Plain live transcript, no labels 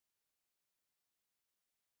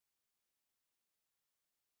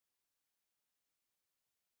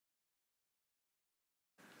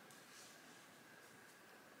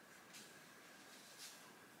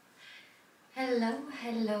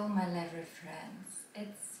Hello my lovely friends,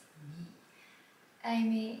 it's me,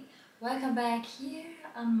 Amy. Welcome back here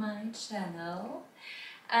on my channel,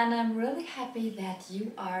 and I'm really happy that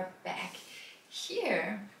you are back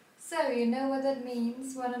here. So you know what that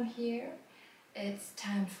means when I'm here? It's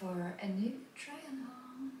time for a new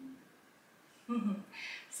try-on.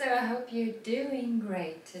 So I hope you're doing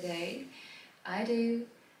great today. I do,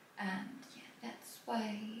 and yeah, that's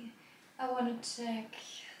why I want to check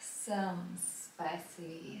some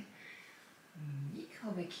spicy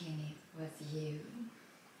Miko bikini with you.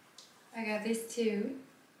 I got these two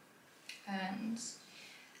and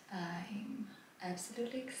I'm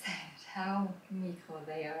absolutely excited how Miko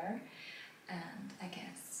they are, and I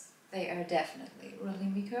guess they are definitely really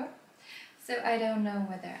Miko. So I don't know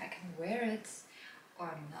whether I can wear it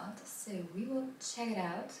or not, so we will check it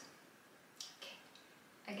out. Okay.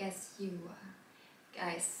 I guess you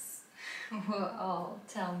guys will all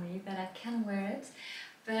tell me that I can wear it,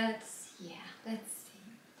 but yeah, let's see.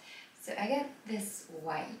 So I got this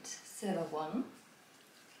white silver one,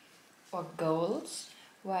 or gold,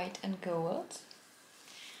 white and gold.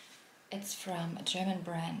 It's from a German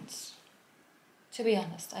brand. To be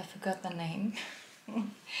honest, I forgot the name.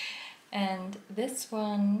 And this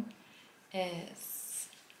one is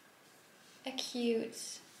a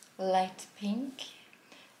cute light pink,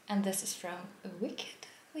 and this is from Wicked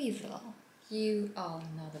Weasel. You all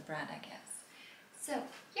know the brand, I guess. So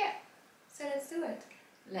yeah, so let's do it.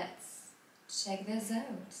 Let's check this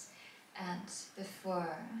out. And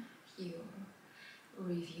before you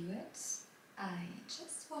review it, I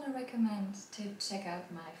just want to recommend to check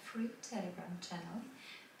out my free Telegram channel.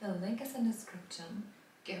 The link is in the description.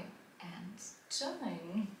 Go and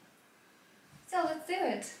join. So let's do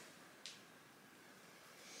it.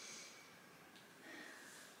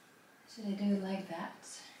 Should I do it like that?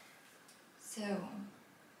 So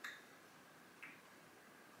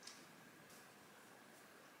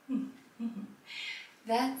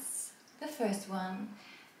that's the first one.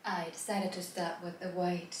 I decided to start with a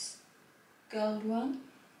white gold one.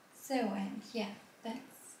 So, and yeah,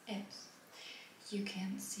 that's it. You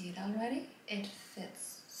can see it already. It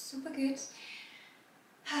fits super good,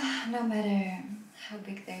 no matter how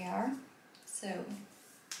big they are. So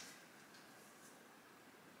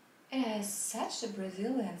it has such a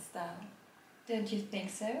Brazilian style. Don't you think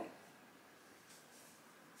so?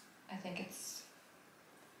 I think it's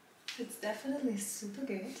definitely super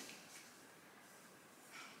good.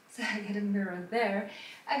 So I got a mirror there,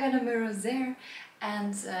 I got a mirror there,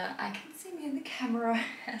 and I can see me in the camera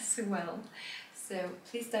as well. So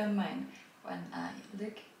please don't mind when I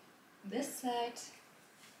look this side,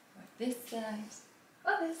 or this side,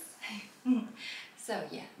 or this side. So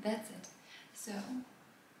yeah, that's it. So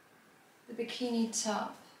the bikini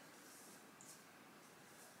top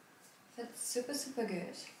fits super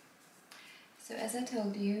good. So as I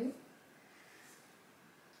told you,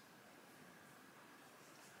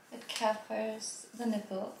 it covers the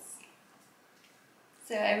nipples,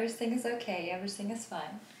 so everything is okay, everything is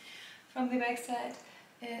fine. From the back side,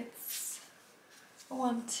 it's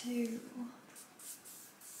 1, 2,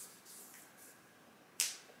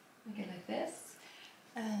 make it like this,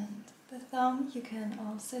 and the thumb, you can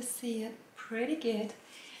also see it pretty good,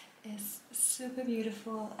 is super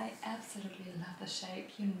beautiful. I absolutely love the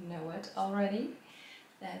shape, you know it already.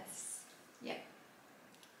 That's, yeah,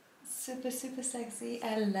 super sexy.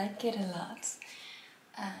 I like it a lot,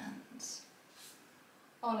 and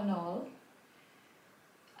all in all,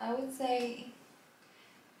 I would say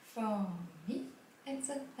from me it's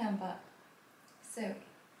a thumb up. So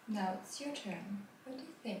now it's your turn. What do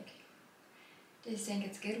you think? Do you think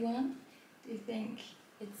it's a good one? Do you think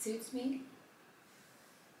it suits me?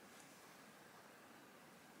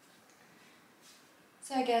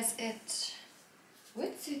 So I guess it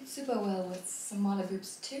would suit super well with smaller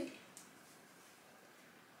boobs too.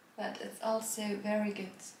 But it's also very good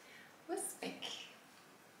with big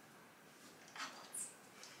apples.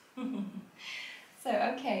 So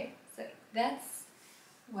okay, so that's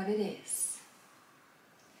what it is.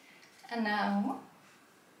 And now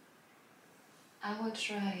I will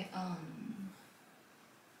try on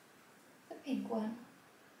the pink one.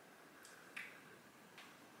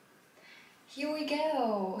 Here we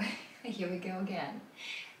go. Here we go again.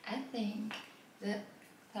 I think the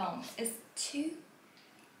thumb is too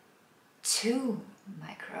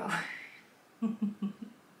micro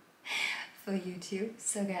for YouTube.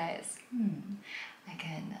 So guys, I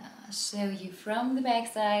can show you from the back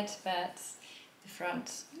side, but the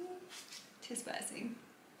front, too spicy.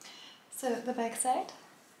 So the back side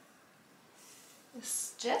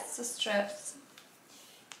is just the straps.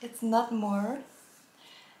 It's not more,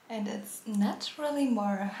 And it's not really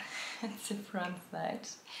more, it's the front side,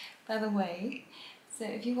 by the way. So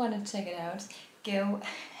if you want to check it out, go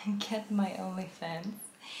and get my OnlyFans.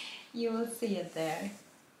 You will see it there.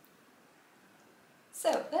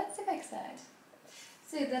 So that's the back side.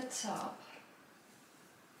 See the top.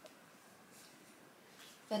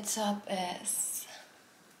 The top is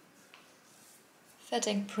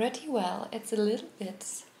fitting pretty well. It's a little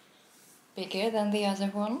bit bigger than the other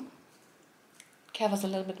one. Covers a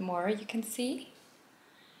little bit more, you can see.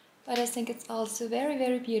 But I think it's also very,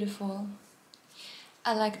 very beautiful.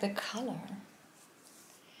 I like the color.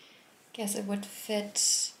 Guess it would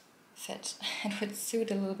fit. It would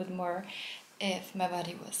suit a little bit more if my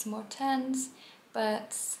body was more tense.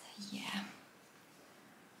 But yeah,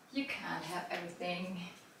 you can't have everything.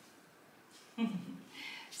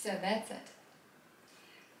 So that's it.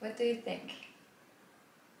 What do you think?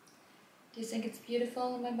 Do you think it's beautiful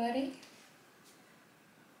on my body?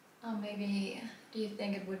 Or maybe do you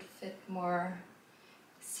think it would fit more,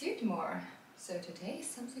 suit more? So today is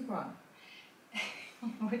something wrong.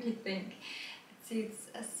 What do you think? It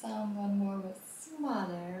suits someone more with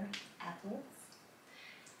smaller apples.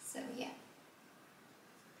 So yeah,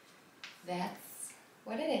 that's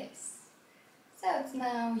what it is. So it's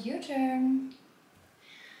now your turn.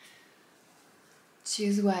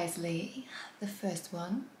 Choose wisely, the first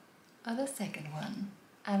one or the second one.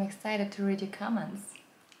 I'm excited to read your comments.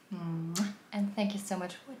 And thank you so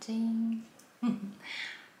much for watching.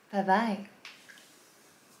 Bye bye.